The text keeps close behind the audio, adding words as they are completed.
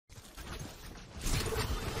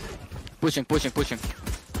Pushing. Left flash,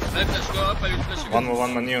 go up, I will flash you. One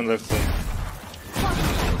more neon left side.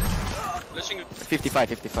 Flashing you.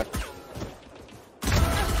 55. One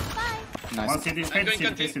Nice. city, I'm fade going city,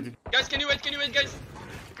 canteen. city. Guys, can you wait, guys?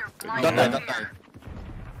 Don't die.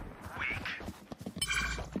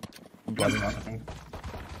 I'm driving out, I think.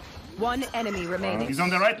 One enemy remaining. He's on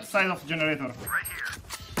the right side of generator.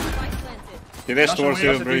 He dashed towards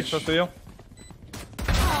you, breach. Close to you.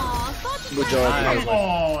 Good job.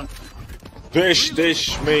 Oh, Dash,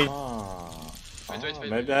 mate. Wait.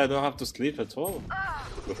 Maybe I don't have to sleep at all.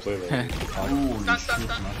 Good play, man. Stand.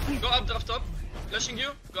 Go up, draft up. Flashing you.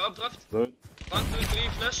 Go up, draft. Good. 1, 2, 3,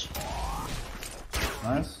 flash.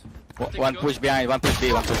 nice. One push behind, one push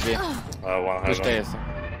B. One Push head stairs.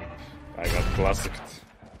 I got classicked.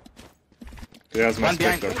 Clears my One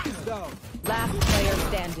behind. spectre. Last player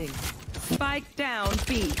standing. Spike down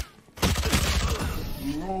B.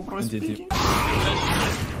 No, bro, is peeking. I'm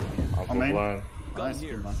Oh, man. blind. Nice,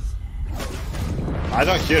 good man. I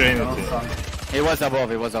don't hear No, anything. son. He was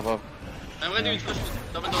above. I'm ready with flash.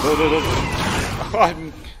 Double door. Do.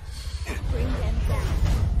 I'm...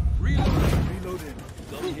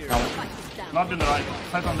 Not in the right.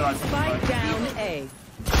 Side on the right. Spike down A.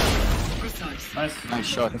 Nice. Nice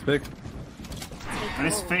shot. That's big. There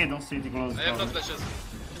is fade, don't see the close. I have no flashes.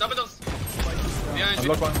 Double doors. Behind I you.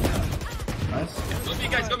 block one. Nice. Go B,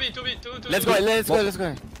 guys, go B. 2B, 2. Let's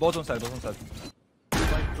go. Both on side.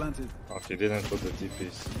 Okay, didn't put the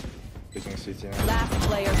TPs. Picking CT now. Last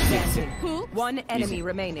player standing. One enemy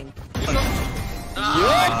remaining.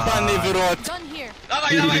 Done here.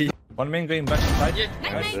 Dawaj. One main green back side. Yeah.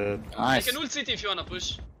 That's it. I Nice. can ult city if you wanna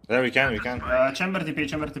push. Yeah, we can. Chamber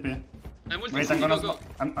TP. I'm ulting Wait, city, I'm go. gonna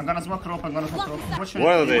I'm gonna smoke rope. Watch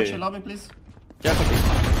Where are they? Watch your lobby, please.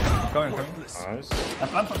 Coming. Nice.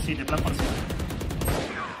 Plan for city.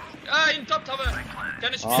 Ah, in top tower.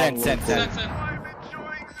 Can ich Send.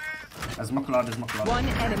 I smoke loud. One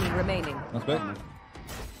enemy remaining. That's big.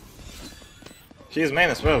 He's main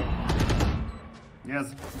as well.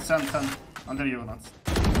 Yes, send. Under you, nuts.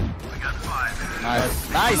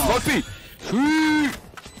 Nice. Wolfie.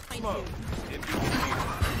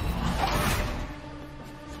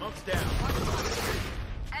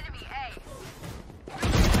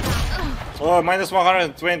 Oh, minus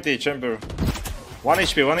 120, chamber. 1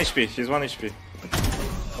 HP. He's 1 HP.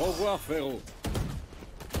 Au revoir, frérot.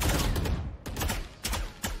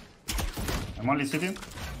 I'm only sitting.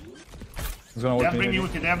 He's gonna They ult are bring me. me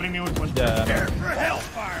ulti. Watch. Yeah. Run.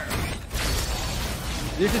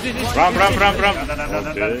 Da.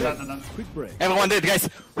 Quick break. Everyone dead, guys.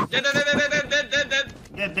 Dead.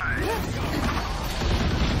 Get there.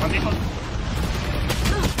 One default.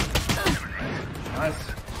 Nice.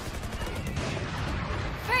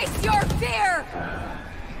 Face your fear!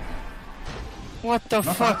 What the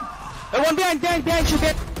fuck? One behind you,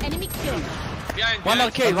 dead. Enemy killed. Behind. One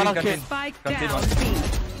arcade. Spike Canteen down one. B.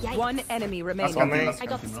 Yikes. One enemy remaining. Coming. I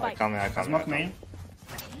got the spike. I Smoke main.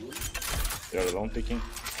 You're alone picking.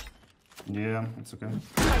 Yeah, it's okay.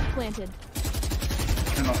 Spike planted.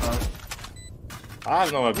 Still not out. I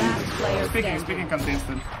have no ability. Last player standing. Speaking canteen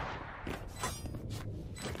still.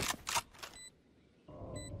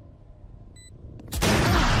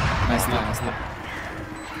 Nice.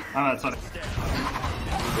 Ah, sorry.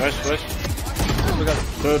 Flash. To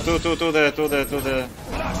the.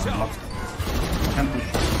 Can't push.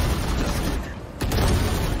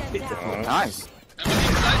 Nice.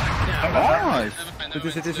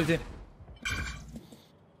 City.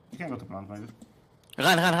 You can go to plant, maybe.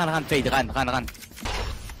 Run, Fade, run.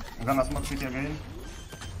 I'm gonna smoke city again.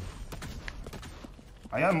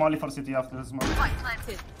 I have molly for city after the smoke.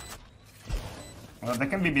 Well, they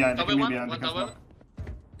can be behind. They Tower can be 1, behind. They 1 can tower. smoke.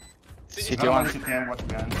 City. I want city and watch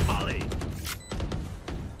behind.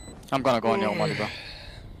 I'm gonna go on your money, bro.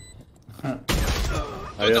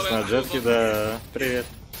 А ясно, джетки, да. Привет.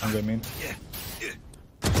 I'm going main.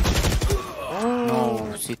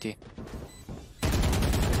 No, city. I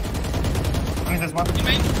mean, there's one.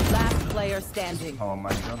 Last player standing. Oh my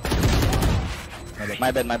god.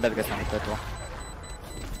 My bad, guys. I'm dead.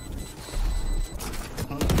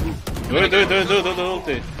 Do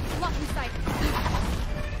ulti. Blocking sight.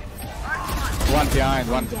 One behind,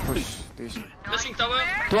 one push. Flashing tower.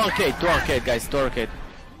 Two arcade, guys. Two arcade.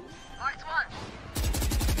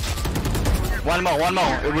 One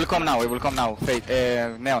more. It will come now. Fade,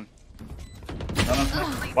 neon.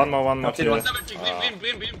 One more here.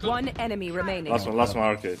 Brim. One enemy remaining. Last one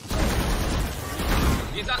arcade.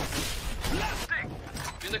 He's up.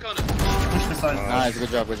 In the corner. Push the side. Nice, good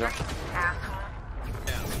job.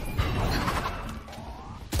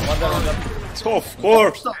 One down. Of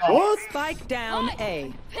course. What? Spike down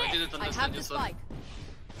A. I didn't I have understand the you, son. spike.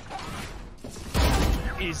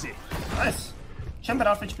 Nice. Chamber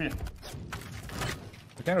half HP.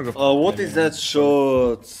 We can go. Oh, what is that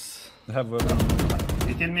shot? They have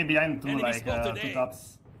He killed me behind two, like, two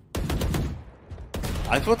taps.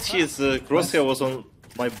 I thought his crosshair was on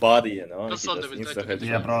my body, you know? He Just just on the will try insta to headshot.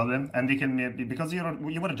 Yeah, probably. And he killed me because you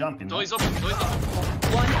were jumping. Door No? is open, door is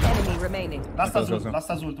open. One enemy remaining. Last Go, azul, go, go. last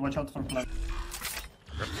azul, watch out for plant.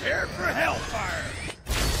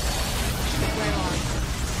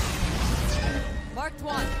 Marked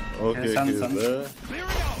one. Okay, Sun, he's sun. there.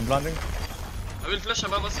 I'm blinding. I will flash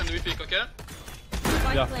above us and we pick, okay?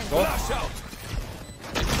 Spike Yeah, planted. go.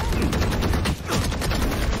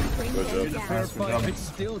 Bring Good them job. down. It's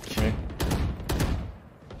still Me.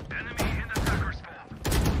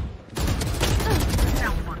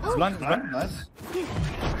 blind. Blind, nice.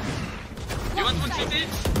 You want full CT?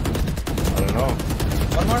 I don't know.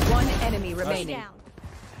 One more. One enemy remaining. Down.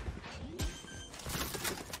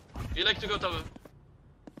 You like to go tower.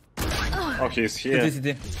 Oh, he's here.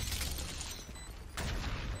 CT.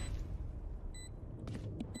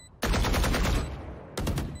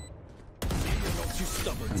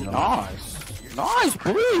 Nice. Nice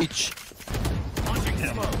breach.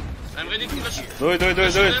 I'm ready to flash. Do it.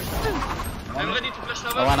 I'm ready to flash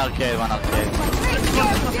tower. One arcade, one arcade.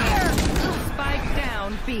 Spike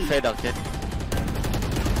down B. Fade arcade.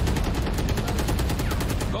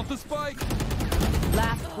 Got the spike.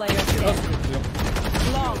 Last player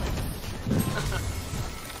standing. Long.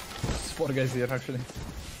 Four guys here actually.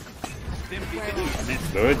 Do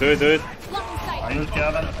it. I ult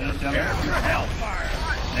Kevin,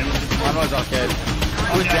 One was arcade.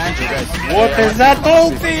 Good genghsta, guys. What is that all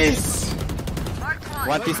this?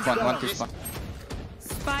 One T-spawn, one T-spawn.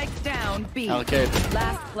 Spike down B. Arcade.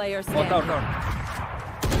 Last player One tower, standing.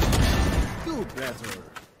 tower. Do better.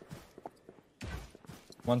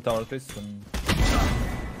 One tower, please. And...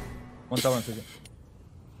 One tower and CT.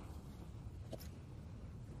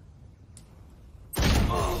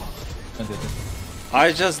 And CT.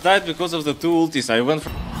 I just died because of the two ultis. I went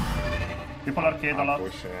for... People arcade a lot.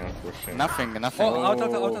 Pushing. Nothing. Oh, out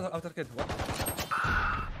arcade. What?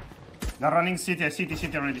 They're running CT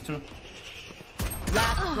already too.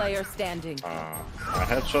 Last player standing. I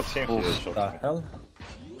headshot him. He The headshot me. hell?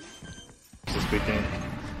 He's speaking.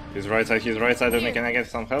 His right side. Can I get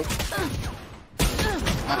some help?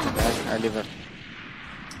 Nothing, guys. I leave it.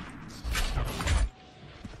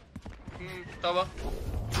 Tower.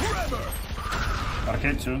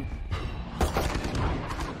 Arcade too.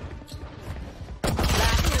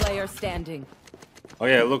 Last player standing. Oh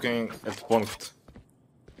yeah, looking at point.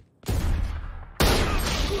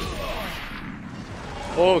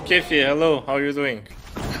 Oh, Kefi, hello. How are you doing?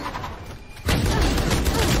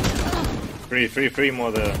 Free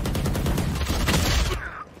more there.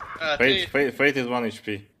 Fate is 1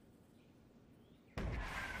 HP.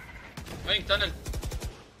 Going tunnel.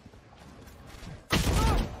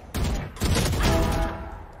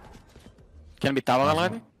 Can be tower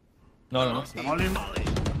already? No. Molly.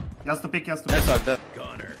 He has to pick. That's all dead.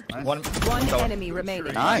 One One enemy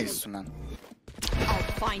remaining. Nice, man. I'll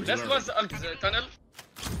find you. Last was tunnel.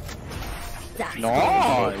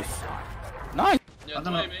 Nice. Nice. Yeah, I don't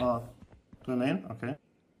two know. AV. To main. Okay.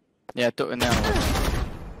 Yeah, two. No.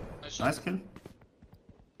 Nice shot. Nice kill.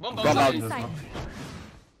 Bomb Bomb out. outside. Sight.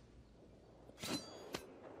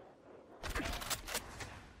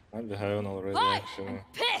 I'm the heaven already, actually.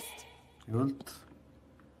 Pissed. Ult.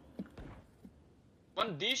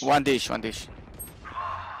 One dish. One dish.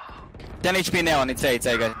 10 HP neon. It's A,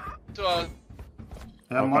 guys. 2 out.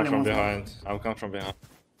 Yeah, I'll come Molly from moves. behind. I'll come from behind.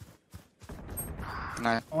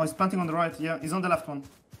 Nice. Oh, he's planting on the right. Yeah, he's on the left one.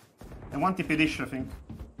 And one TP dish, I think.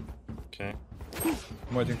 Okay.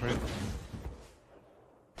 I'm waiting for it.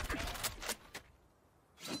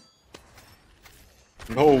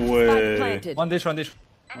 No Spike way. planted. One dish.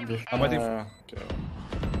 I'm waiting for Okay.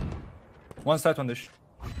 one side, one dish.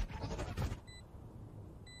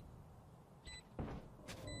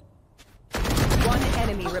 One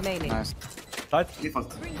enemy remaining. Nice. Side.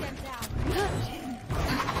 Default. Bring them down.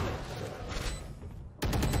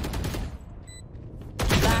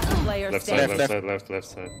 Last player Left side, standing. left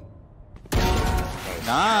side.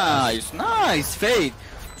 Nice. Fade.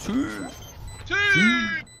 Do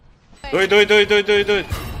it.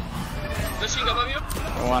 Flashing above you.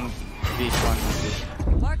 One dish.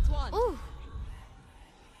 Marked one. Ooh.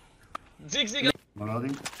 Zig.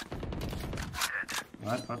 Reloading.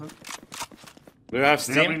 Nice, perfect. Do you have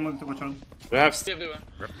They have steam? multi watch out. Do you have steam? Everywhere.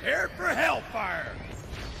 Prepared for hellfire.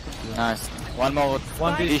 Nice. One more.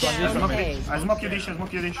 One dish. Spike One dish. down A. I smoke your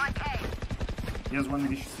dish. He has one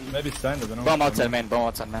dish. Maybe stand, I don't know. Bomb outside man, bomb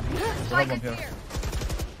outside man. We have bomb here.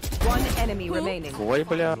 One enemy remaining. Ой,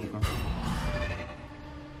 бля.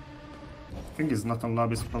 I think he's not on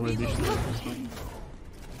lobby, it's probably dish.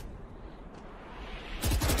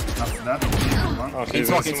 After that, one. Oh, It's he's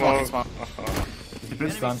smoke, in it's smoke, smoke.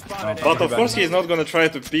 it's smoke. Depends. But of course he's not gonna try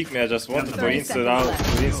to peek me, I just wanted to rinse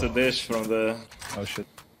the dish from the... Oh shit.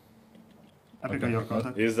 I pick on your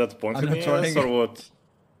contact. Is that pointing I'm me trying. or what?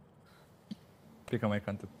 Pick on my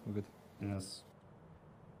content. We're good. Yes.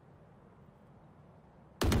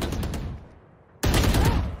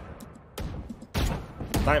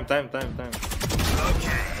 Time.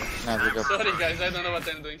 Nice, we go. Sorry guys, I don't know what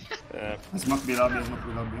I'm doing. Yeah. Smoke B lobby, smoke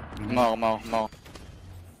B lobby. More.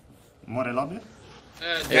 More lobby?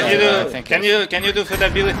 Can you do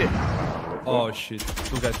feasibility? Oh shit.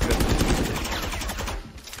 Two guys.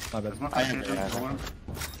 My bad. Smoke I shit, am- forward.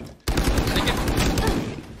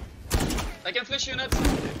 I can flash units.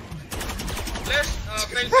 Flash,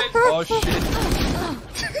 fail. Oh shit.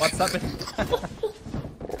 What's happening?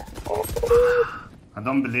 I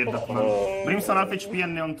don't believe that man. Brimstone half HP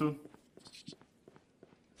and Neon 2.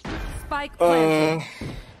 Spike planted.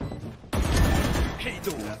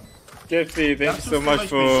 Kefti, thank you so much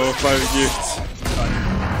for 5 gifts.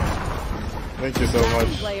 Thank you so much.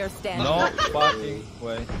 Player standing. No fucking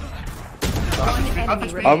way. One enemy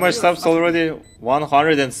remaining. How much subs already?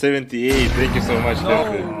 178. Thank you so much,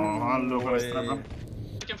 Kefti. Oh, hello, Strabra.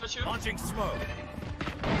 I can flash you. Launching smoke.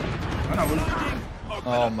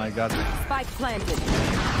 Oh my god. Spike planted.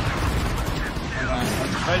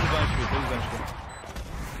 Where's the shoot?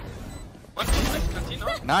 One canteen, no?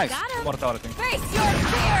 Nice. More tower, I think. Face your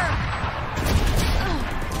fear.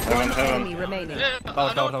 One Heaven. enemy remaining. Yeah,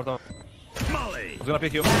 Tower. Molly. He's gonna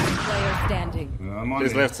pick you. Player standing. I'm on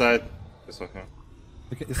His it. left side. It's okay.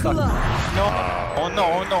 It's stuck. No. Oh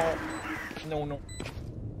no. No.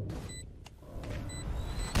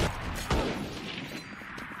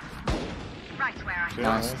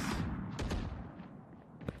 Nice.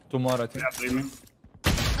 Two more, I think. Yeah, dreaming.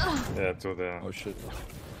 Yeah, to the... Oh shit.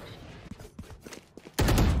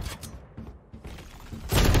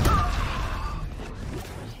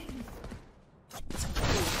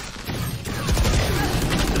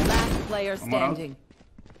 Last player standing.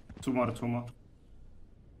 Two more.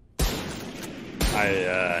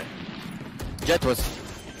 Jet was.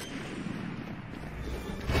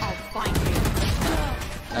 I'll find you.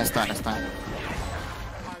 Nice time.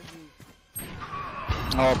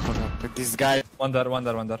 Oh, but this guy. One there.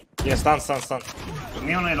 Yeah, stun.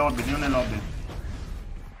 Neon A lobby.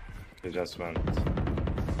 He just went.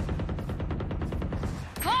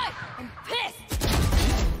 Hi! I'm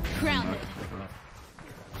pissed! Grounded.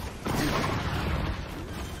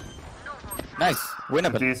 Nice.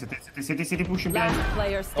 Winnable. City pushing behind. Last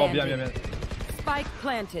player Oh, standing. bien. Spike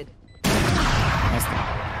planted. Nice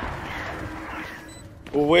time.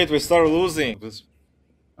 Oh wait, we start losing.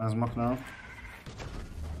 Smoke now.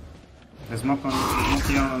 There's smoke on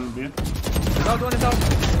B. One is out.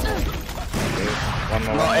 One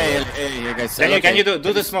more. No, hey, you guys. Can you do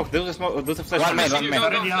the smoke? Do the flash. One man. He's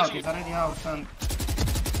already out, son.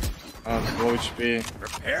 Low HP.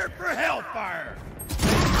 Prepared for hellfire.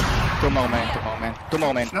 Two more man.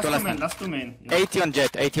 Last two main. Yeah. 80 on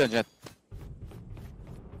jet.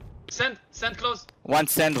 Send close. One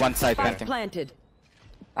send, one side Spike planting. planted.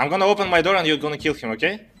 I'm gonna open my door and you're gonna kill him,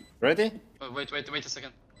 okay? Ready? Oh, wait a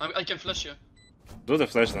second. I can flash you. Do the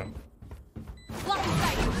flash then. Blocking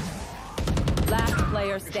sight. Last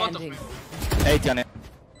player In front of standing. me. 80 on it.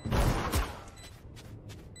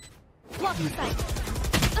 Blocking sight.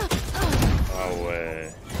 No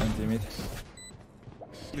way. Anti-mid.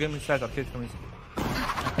 Game inside, arcade from his.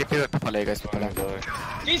 Papalay guys,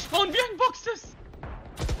 papalay. He spawned behind boxes!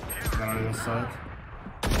 Gonna leave inside.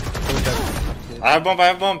 I have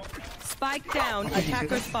bomb. Spike down.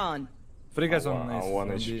 Attacker spawn. Three guys on Wow, ace. 1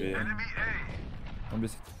 HP. On B.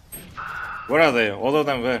 Where are they? All of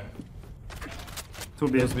them where? Two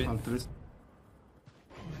B. Yes, B. On three.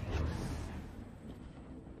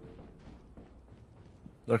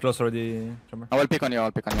 They're close already, Chamber. I will pick on you.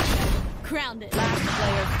 Grounded. Last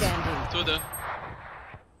player standing. To the...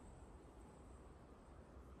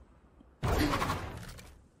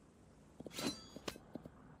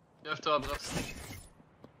 You have to abrupt.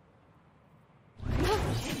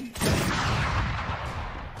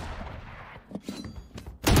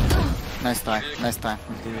 Nice try.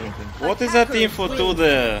 What is that info to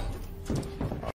the...